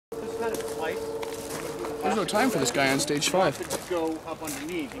slice. There's no time for this guy on stage 5. Just go up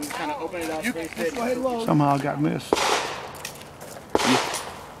underneath. You can kind of open it up. Somehow I got missed.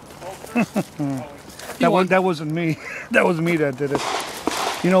 That wasn't me. That was me that did it.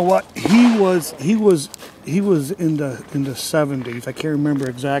 You know what? He was in the 70s. I can't remember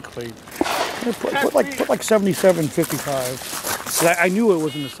exactly. Put like 77, 55. I knew it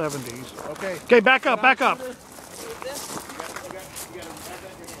was in the 70s. Okay. Okay, back up, back up.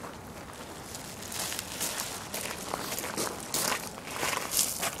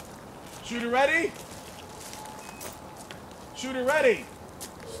 Shooter ready? Shooter ready.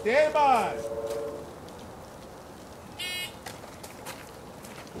 Stand by.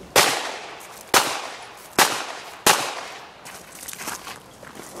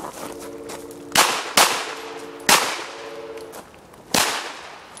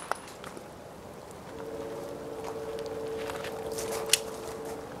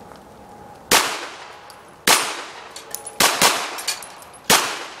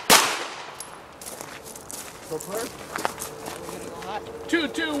 So clear?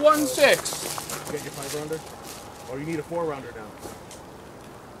 2216. You get your 5-rounder? Or you need a 4-rounder now?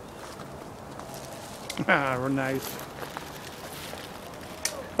 Ah, nice.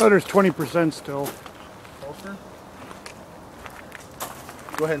 Oh, there's 20% still. Holster?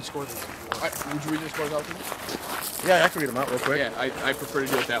 Go ahead and score these. Would you read the scores out to me? Yeah, I can read them out real quick. Yeah, I prefer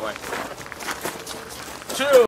to do it that way. 2.